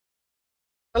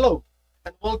Hello,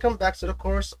 and welcome back to the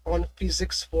course on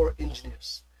Physics for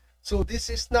Engineers. So this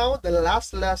is now the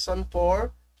last lesson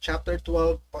for Chapter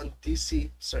 12 on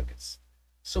DC circuits.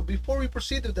 So before we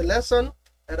proceed with the lesson,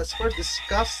 let us first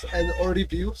discuss and or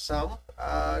review some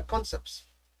concepts.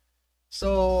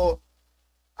 So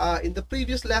in the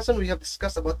previous lesson, we have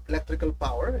discussed about electrical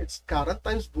power. It's current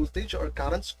times voltage or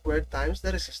current squared times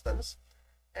the resistance.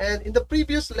 And in the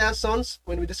previous lessons,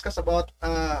 when we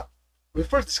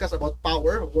first discussed about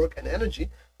power, work, and energy,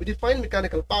 we define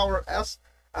mechanical power as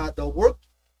the work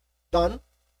done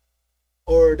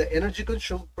or the energy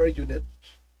consumed per unit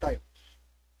time.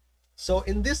 So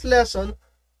in this lesson,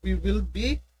 we will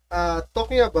be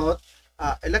talking about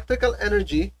electrical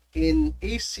energy in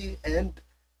AC and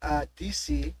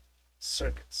DC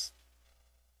circuits.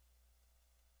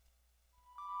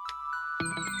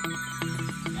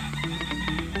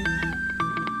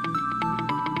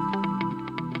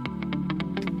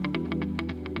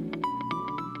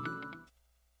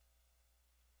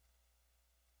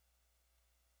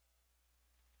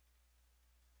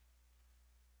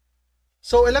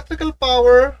 So electrical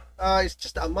power is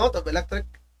just the amount of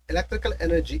electrical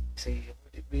energy, say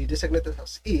we designate it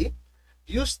as E,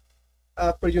 used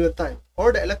per unit time,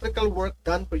 or the electrical work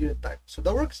done per unit time. So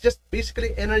the work is just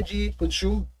basically energy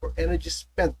consumed or energy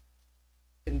spent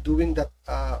in doing that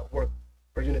work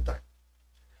per unit time.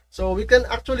 So we can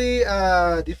actually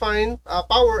define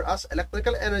power as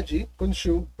electrical energy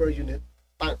consumed per unit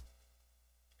time.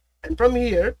 And from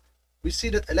here, we see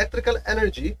that electrical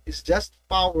energy is just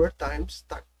power times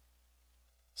time.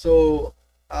 So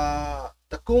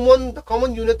the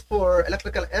common unit for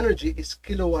electrical energy is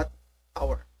kilowatt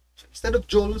hour. So instead of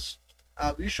joules,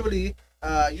 we usually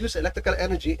use electrical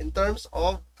energy in terms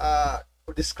of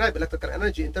or describe electrical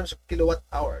energy in terms of kilowatt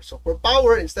hour. So for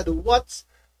power, instead of watts,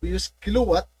 we use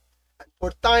kilowatt, and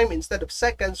for time, instead of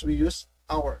seconds, we use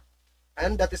hour.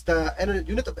 And that is the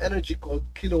unit of energy called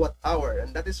kilowatt hour,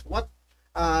 and that is what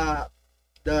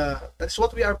that's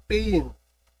what we are paying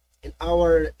in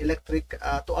our electric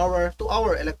to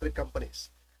our electric companies.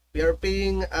 We are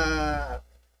paying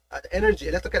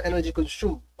electrical energy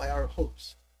consumed by our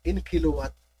homes in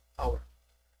kilowatt hour.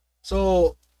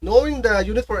 So knowing the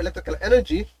unit for electrical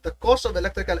energy, the cost of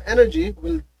electrical energy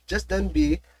will just then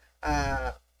be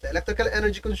the electrical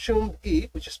energy consumed, E,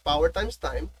 which is power times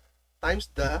time, times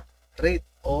the rate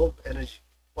of energy.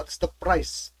 What's the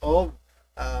price of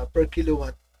per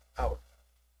kilowatt hour?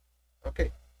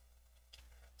 Okay.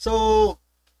 So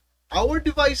our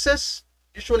devices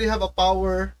usually have a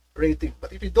power rating,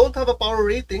 but if you don't have a power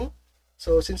rating,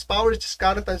 so since power is just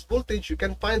current times voltage, you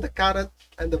can find the current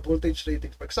and the voltage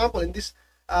rating. For example, in this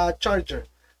charger.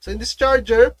 So in this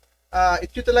charger,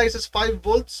 it utilizes 5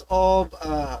 volts of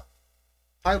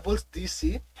 5 volts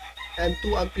DC and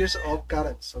 2 amperes of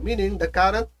current. So meaning the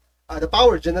current, the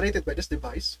power generated by this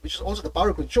device, which is also the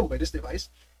power consumed by this device,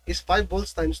 is 5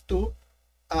 volts times 2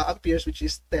 amperes, which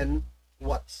is 10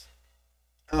 watts.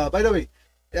 By the way,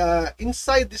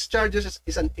 inside this charger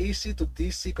is an AC to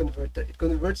DC converter. It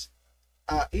converts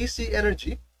AC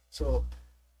energy. So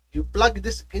you plug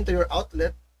this into your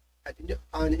outlet,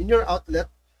 and in your outlet,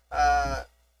 uh,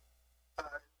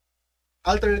 uh,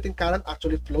 alternating current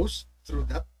actually flows through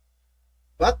that.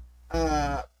 But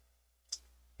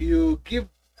you give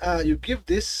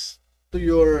this to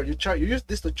you use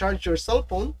this to charge your cell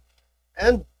phone,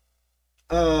 and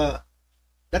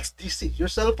that's DC. Your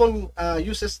cell phone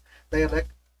uses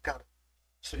direct current.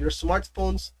 So your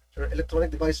smartphones, your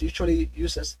electronic device usually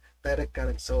uses direct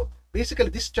current. So basically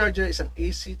this charger is an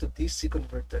AC to DC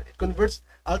converter. It converts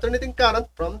alternating current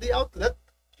from the outlet.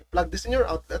 You plug this in your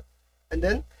outlet, and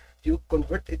then you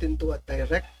convert it into a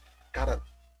direct current.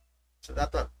 So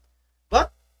that one.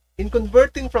 But in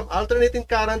converting from alternating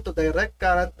current to direct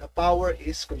current, the power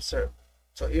is conserved.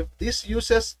 So if this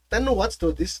uses 10 watts,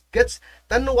 so this gets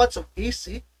 10 watts of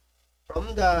AC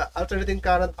from the alternating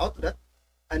current outlet,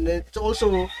 and then it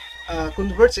also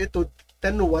converts it to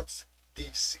 10 watts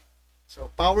DC.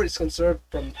 So power is conserved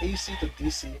from AC to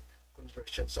DC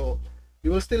conversion. So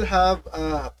you will still have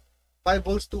 5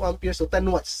 volts, 2 amperes, so 10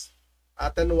 watts.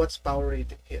 10 watts power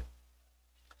rating here.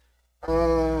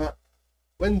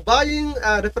 When buying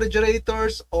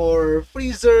refrigerators or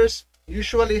freezers,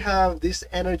 usually have this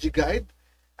energy guide,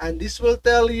 and this will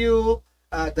tell you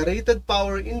the rated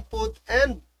power input,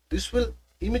 and this will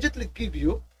immediately give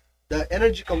you the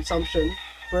energy consumption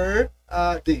per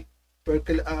day, per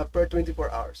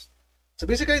 24 hours. So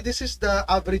basically, this is the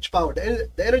average power. The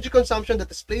energy consumption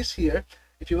that is placed here,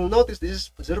 if you will notice, this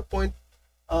is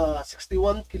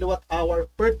 0.61 kilowatt hour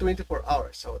per 24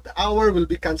 hours. So the hour will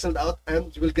be cancelled out,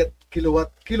 and you will get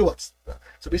kilowatts.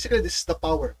 So basically, this is the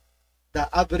power the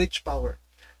average power.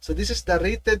 So this is the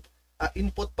rated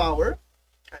input power,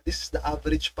 and this is the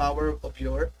average power of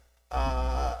your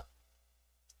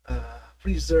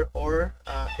freezer or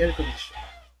air conditioner.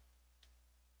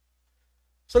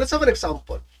 So let's have an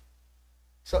example.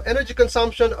 So energy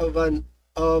consumption of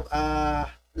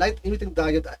a light emitting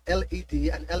diode, LED,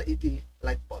 and LED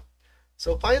light bulb.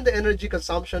 So find the energy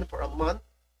consumption for a month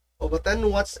of a 10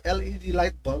 watts LED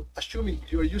light bulb, assuming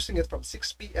you are using it from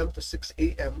 6 p.m. to 6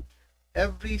 a.m.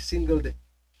 every single day.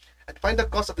 And find the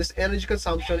cost of this energy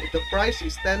consumption if the price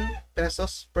is 10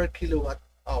 pesos per kilowatt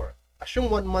hour. Assume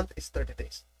 1 month is 30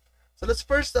 days. So let's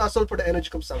first solve for the energy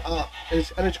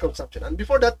consumption. And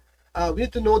before that, we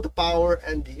need to know the power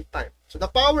and the time. So the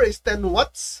power is 10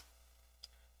 watts.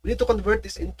 We need to convert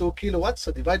this into kilowatts.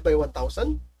 So divide by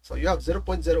 1000. So you have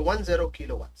 0.010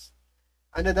 kilowatts.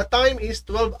 And then the time is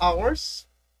 12 hours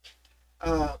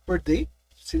per day,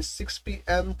 since 6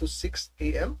 p.m. to 6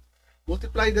 a.m.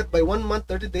 Multiply that by 1 month,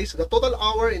 30 days. So the total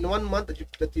hour in 1 month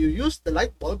that you use the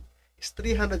light bulb is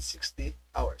 360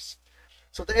 hours.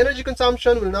 So the energy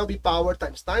consumption will now be power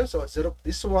times time. So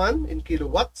this one in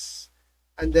kilowatts,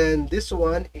 and then this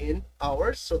one in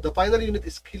hours. So the final unit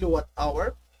is kilowatt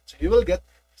hour. So you will get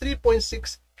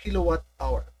 3.6 kilowatt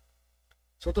hour.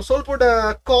 So to solve for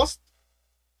the cost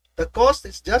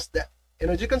is just the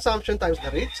energy consumption times the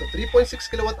rate. So 3.6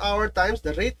 kilowatt hour times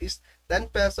the rate is 10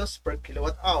 pesos per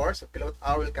kilowatt hour. So kilowatt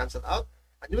hour will cancel out,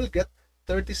 and you will get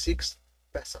 36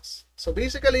 pesos. So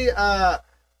basically, the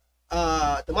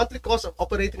monthly cost of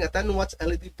operating a 10 watts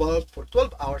LED bulb for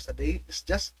 12 hours a day is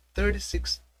just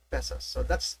 36 pesos. So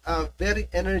that's very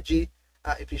energy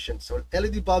efficient. So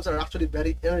LED bulbs are actually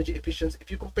very energy efficient if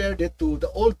you compare it to the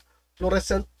old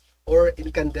fluorescent or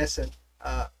incandescent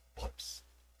bulbs.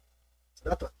 So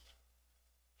that one.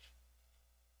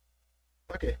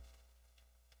 Okay.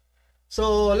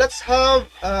 So let's have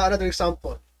another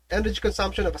example. Energy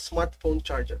consumption of a smartphone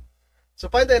charger. So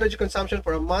find the energy consumption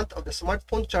for a month of the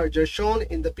smartphone charger shown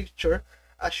in the picture,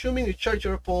 assuming you charge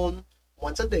your phone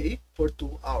once a day for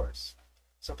 2 hours.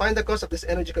 So find the cost of this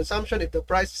energy consumption if the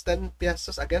price is 10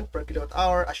 pesos again per kilowatt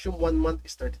hour. Assume 1 month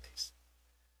is 30 days.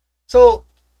 So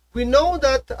we know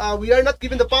that we are not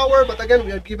given the power, but again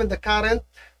we are given the current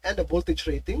and the voltage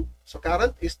rating. So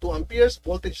current is 2 amperes,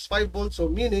 voltage is 5 volts. So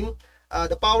meaning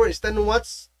the power is 10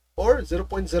 watts or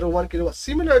 0.01 kilowatts,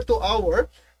 similar to our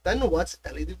 10 watts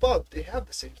LED bulb. They have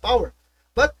the same power,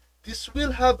 but this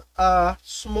will have a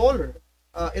smaller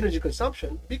energy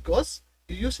consumption because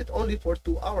you use it only for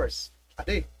 2 hours a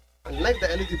day. Unlike the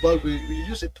LED bulb, we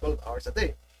use it 12 hours a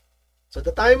day. So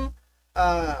the time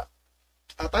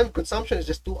consumption is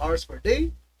just 2 hours per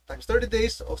day times 30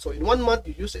 days. So in 1 month,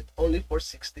 you use it only for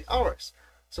 60 hours.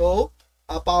 So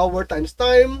power times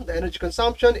time, the energy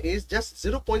consumption is just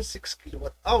 0.6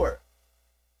 kilowatt hour.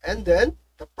 And then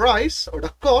the price or the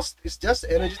cost is just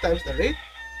energy times the rate.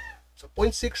 So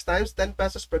 0.6 times 10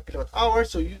 pesos per kilowatt hour.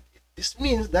 So this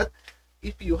means that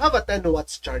if you have a 10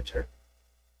 watts charger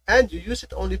and you use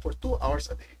it only for 2 hours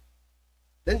a day,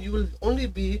 then you will only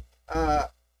be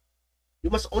you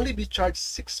must only be charged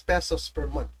 6 pesos per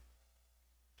month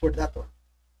for that one.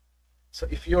 So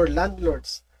if your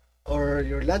landlords or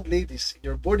your landladies in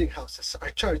your boarding houses are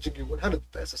charging you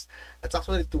 100 pesos, that's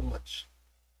actually too much.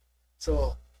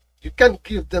 So you can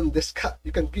give them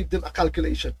you can give them a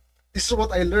calculation. This is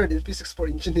what I learned in physics for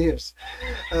engineers,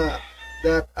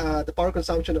 that the power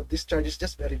consumption of this charge is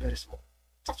just very, very small.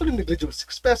 It's actually negligible.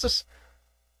 6 pesos,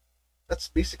 that's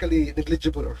basically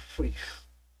negligible or free.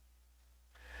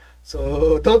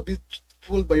 So don't be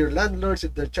fooled by your landlords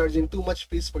if they're charging too much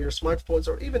fees for your smartphones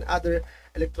or even other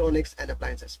electronics and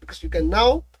appliances, because you can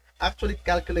now actually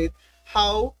calculate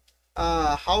how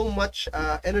much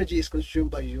energy is consumed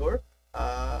by your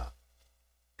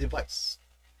device.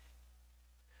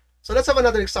 So let's have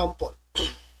another example.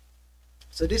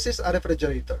 So this is a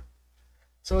refrigerator.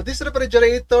 So this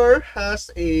refrigerator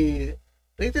has a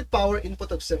rated power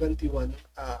input of 71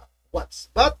 watts,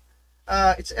 but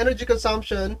its energy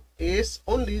consumption is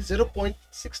only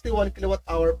 0.61 kilowatt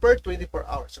hour per 24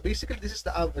 hours. So basically this is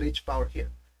the average power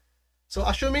here. So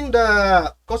assuming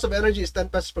the cost of energy is 10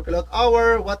 pesos per kilowatt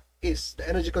hour, what is the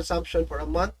energy consumption for a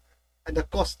month and the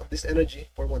cost of this energy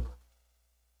for 1 month?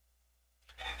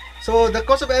 So the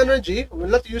cost of energy, we will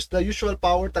not use the usual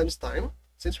power times time,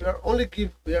 since we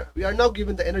are now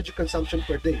given the energy consumption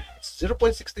per day. It's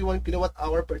 0.61 kilowatt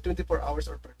hour per 24 hours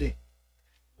or per day.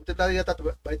 Multiply that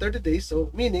by 30 days, so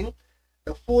meaning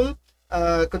the full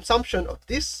consumption of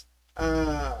this,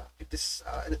 I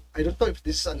don't know if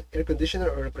this is an air conditioner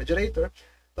or refrigerator,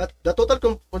 but the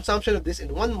total consumption of this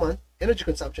in 1 month, energy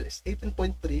consumption, is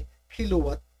 18.3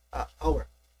 kilowatt hour.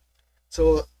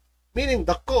 So Meaning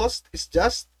the cost is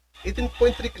just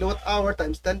 18.3 kilowatt hour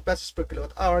times 10 pesos per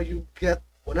kilowatt hour. You get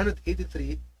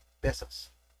 183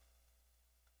 pesos.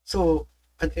 So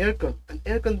an air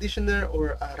conditioner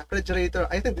or a refrigerator,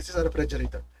 I think this is a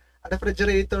refrigerator. A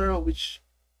refrigerator which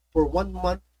for 1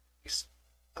 month is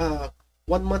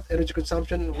 1 month energy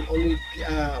consumption will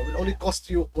only cost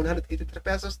you 183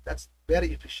 pesos. That's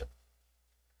very efficient.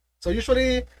 So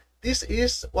usually this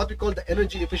is what we call the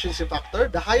energy efficiency factor.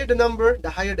 The higher the number,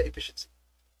 the higher the efficiency.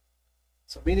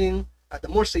 So meaning the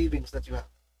more savings that you have.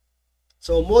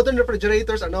 So modern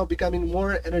refrigerators are now becoming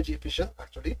more energy efficient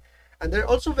actually, and they're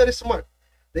also very smart.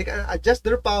 They can adjust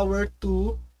their power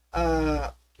to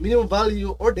minimum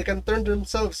value, or they can turn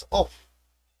themselves off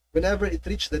whenever it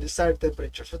reaches the desired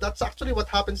temperature. So that's actually what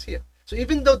happens here. So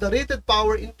even though the rated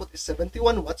power input is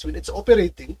 71 watts when it's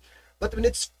operating, but when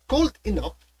it's cold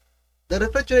enough, the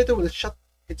refrigerator will shut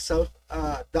itself,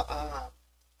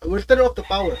 will turn off the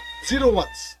power, 0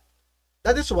 watts.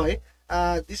 That is why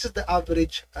this is the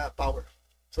average power.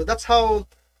 So that's how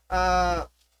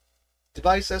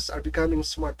devices are becoming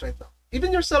smart right now.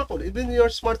 Even your cell phone, even your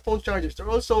smartphone chargers, they're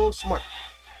also smart.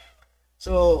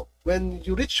 So when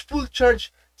you reach full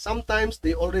charge, sometimes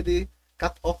they already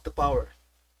cut off the power,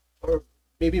 or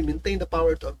maybe maintain the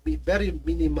power to a very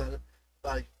minimal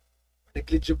value,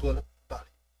 negligible value.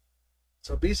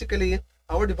 So basically,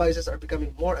 our devices are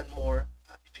becoming more and more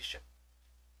efficient.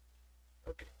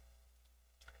 Okay.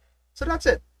 So that's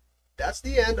it. That's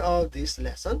the end of this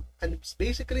lesson, and it's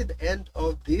basically the end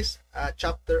of this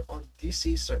chapter on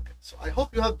DC circuit. So I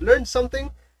hope you have learned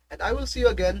something, and I will see you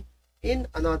again in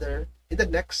the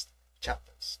next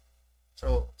chapters.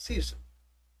 So see you soon.